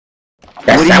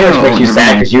That sandwich makes you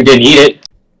sad because you didn't eat it.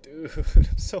 Dude,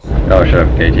 I'm so Oh, shut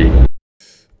up, KT.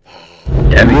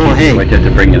 Yeah, Well, hey. I had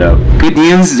to bring it up. Good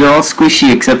news, they're all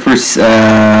squishy except for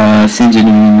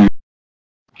Sinjin.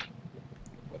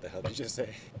 What the hell did you just say?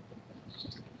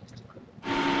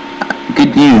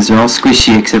 Good news, they're all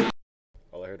squishy except.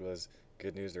 All I heard was,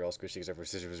 good news, they're all squishy except for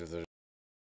scissors with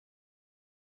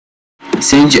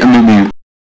Sinj Amumu.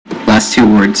 Last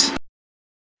two words.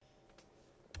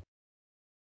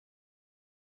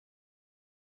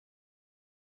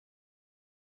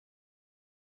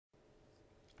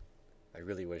 I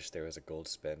really wish there was a gold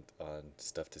spent on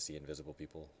stuff to see invisible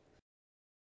people.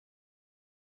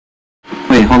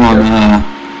 Wait, hold on,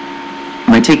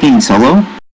 am I taking solo?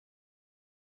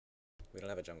 We don't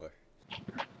have a jungler.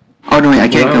 Oh no, wait, I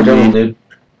can't go jungle, in. dude.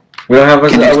 We don't have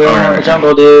a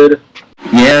jungle, dude.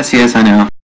 Yes, I know.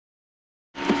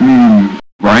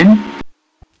 Ryan? God,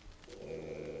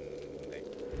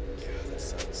 that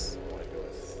sucks. I want to go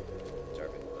with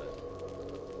Jarvan, but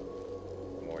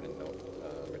Morn and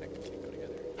Renekton can't go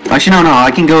together. Actually, no, I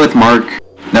can go with Mark.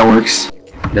 That works.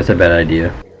 That's a bad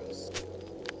idea.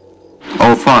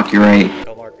 Oh fuck, you're right.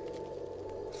 Go Mark.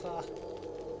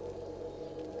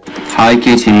 Hi,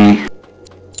 KT.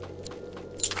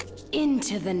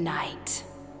 Into the night.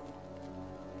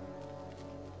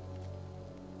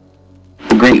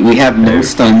 Great, we have no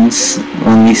stuns,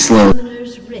 only slow.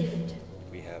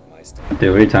 We have my stuff. Dude,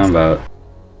 what are you talking about?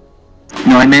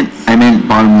 No, I meant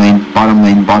bottom lane.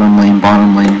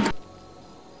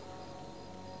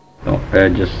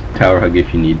 Don't, just tower hug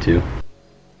if you need to. You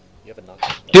have a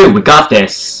knock. Dude, we got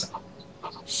this.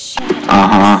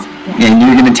 And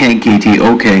you're gonna tank KT,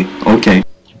 okay.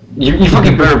 You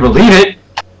fucking better believe it.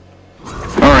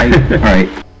 Alright.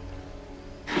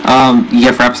 You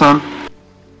have fraps on?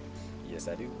 Yes,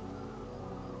 I do.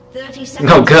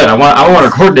 No, good. I want to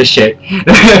record this shit.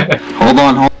 Hold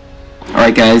on.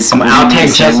 Alright guys, I'm out tank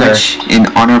sandwich in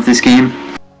honor of this game.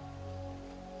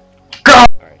 Go!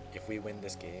 Alright, if we win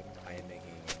this game, I am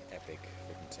making an epic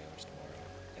freaking sandwich tomorrow.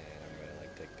 And I'm gonna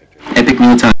like take pictures. Epic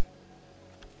meal time.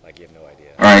 Like you have no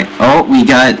idea. Alright, oh, we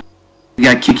got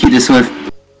QQ to Swift.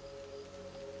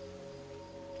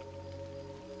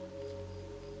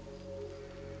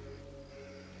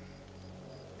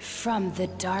 From the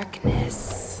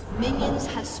darkness. Minions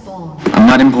have spawned. I'm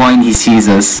not implying he sees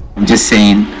us, I'm just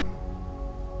saying.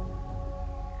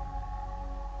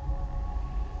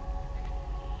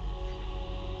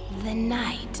 The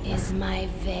night is my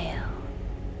veil.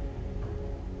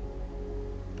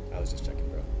 I was just checking,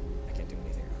 bro. I can't do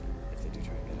anything if they do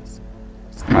try and get us.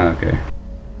 Ah, okay.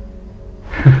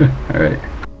 Alright.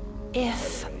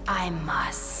 If I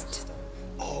must.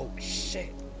 Oh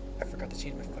shit! I forgot to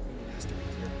change my fucking master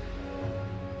here.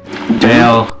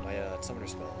 Dale. My summoner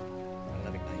spell. I don't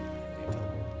have ignite. I only have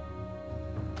teleport.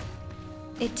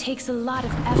 It takes a lot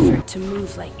of effort to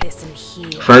move like this and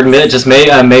heal. For a minute, just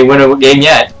may win a game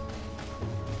yet.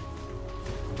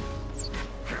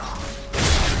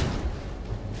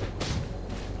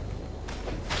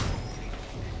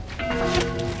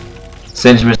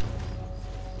 Singe missed.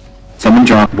 Someone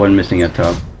drop. One missing at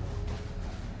top.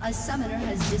 A summoner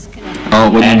has disconnected. Oh,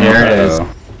 what And there it is.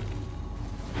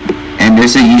 And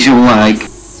there's the usual like.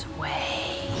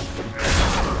 Sway.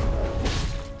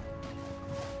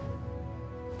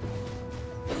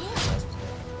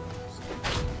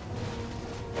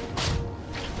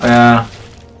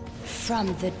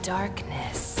 From the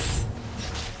darkness.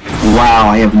 Wow,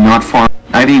 I have not far.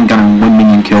 I haven't even gotten one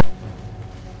minion kill.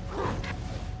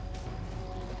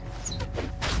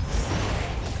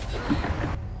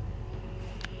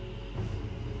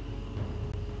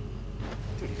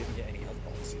 Dude, he didn't get any health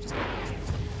balls. He just got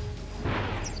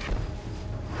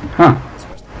Huh.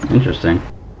 Interesting.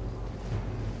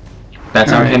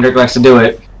 That's how Alright. Hendrik likes to do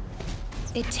it.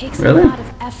 It takes Really? a lot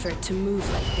of effort to move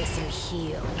like this and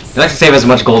heal. He likes to save as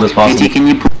much gold as possible. KT, can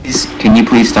you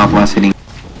please stop last hitting?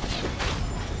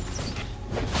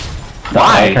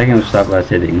 Why? I can stop last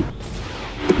hitting.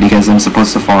 Because I'm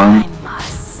supposed to farm. I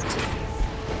must.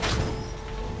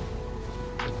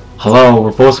 Hello,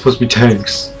 we're both supposed to be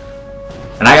tanks.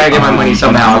 And I gotta get my money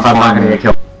somehow if I'm not gonna get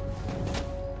killed.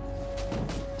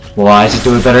 Well, I just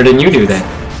do it better than you do then.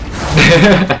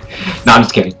 No, I'm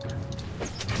just kidding.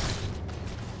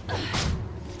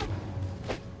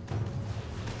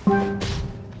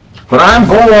 But I'm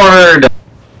bored!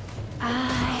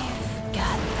 I've got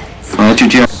that. I'll let you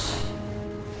jump.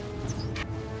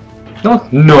 No,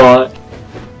 not.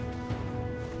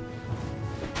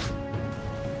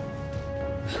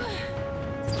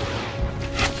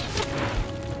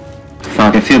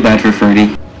 Fuck, I feel bad for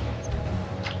Freddy.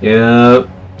 Yep.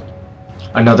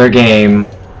 Another game.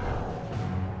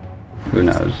 Who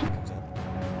knows?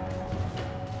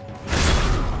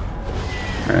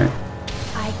 Alright.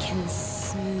 I can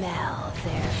smell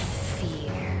their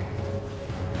fear.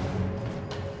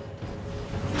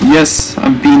 Yes,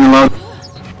 I'm being allowed.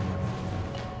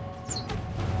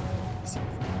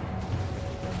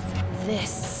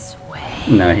 This way.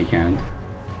 No, he can't.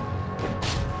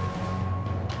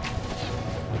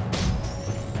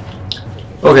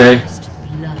 Okay.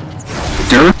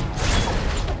 Dirt.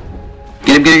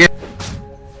 Get him, get him.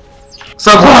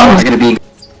 So I close! gotta be.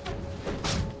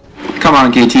 Come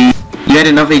on, KT. You had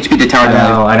enough HP to tower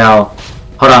dive. I know.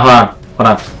 Hold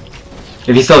on.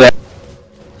 If he's still there,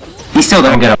 He's still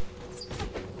there. don't get him.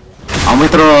 I'm gonna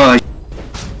throw.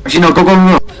 Actually, no, go.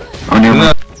 Oh, never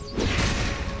mind.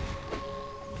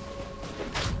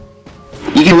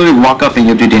 You can literally walk up and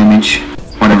you'll do damage.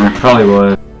 Whatever. Probably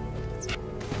would.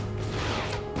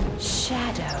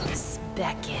 Shadows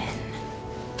beckon.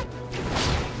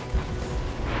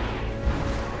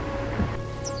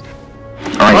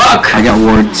 Alright, Fuck! I got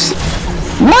wards.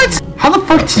 What? How the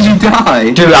fuck did you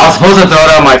die? Dude, I was supposed to throw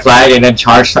down my flag and then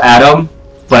charge at him,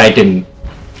 but I didn't.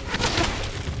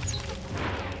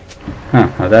 Huh,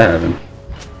 how'd that happen?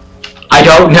 I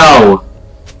don't know.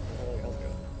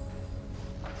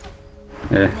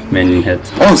 Minion hits.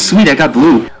 Oh, sweet, I got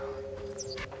blue.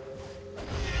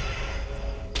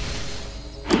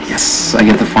 Yes, I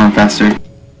get the farm faster.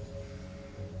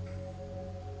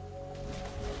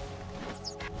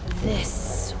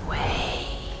 This way.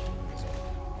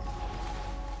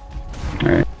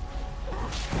 Alright.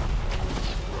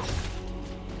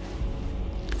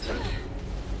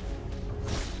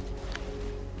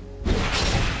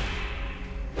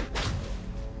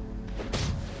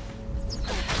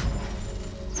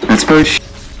 Let's push.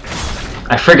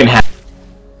 I friggin' have.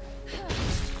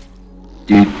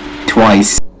 Dude,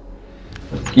 twice.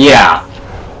 Yeah.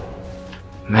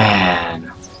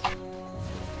 Man.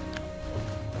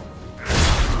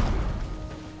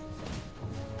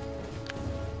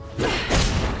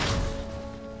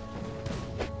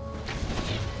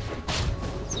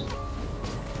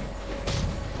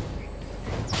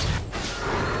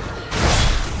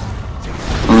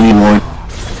 Only ward.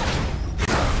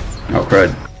 Oh,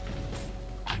 crud.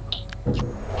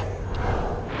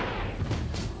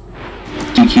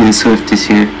 DQ the Swift is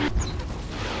here.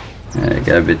 I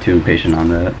got a bit too impatient on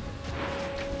that.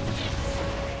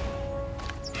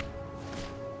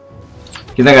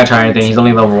 He's not gonna try anything, he's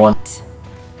only level 1.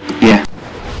 Yeah.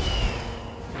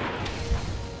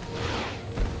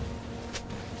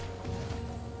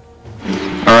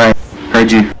 Alright,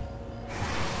 heard you.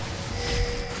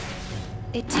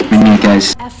 It takes We a need lot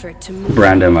guys. of effort to move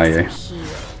Brando, my like ear. this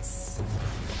heals.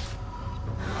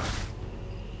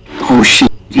 Oh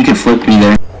shit, you can flip me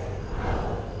there.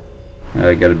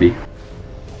 Gotta be.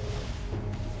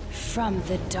 From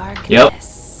the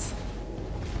darkness.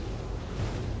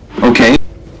 Okay.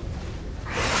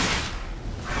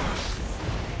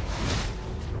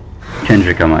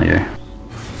 Kendrick on my ear.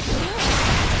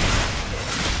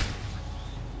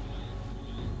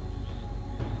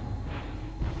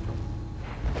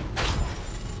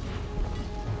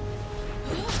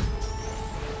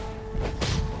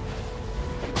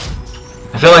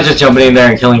 I feel like just jumping in there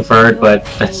and killing Ferd, but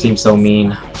that seems so mean.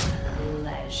 My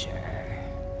pleasure.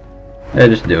 Yeah,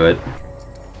 just do it.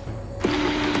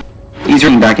 He's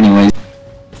running back anyways.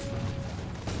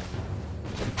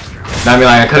 I mean,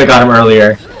 like, I could've got him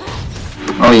earlier.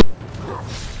 Oh yeah.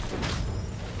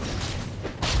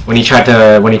 When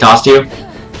he tossed you.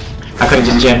 I could've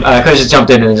just jumped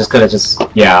in and just could've just,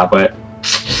 yeah, but...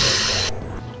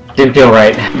 Didn't feel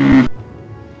right.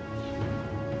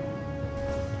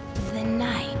 The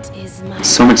night is my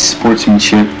So much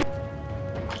sportsmanship.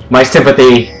 My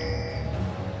sympathy.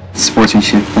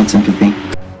 Sportsmanship, not sympathy.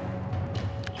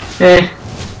 Eh.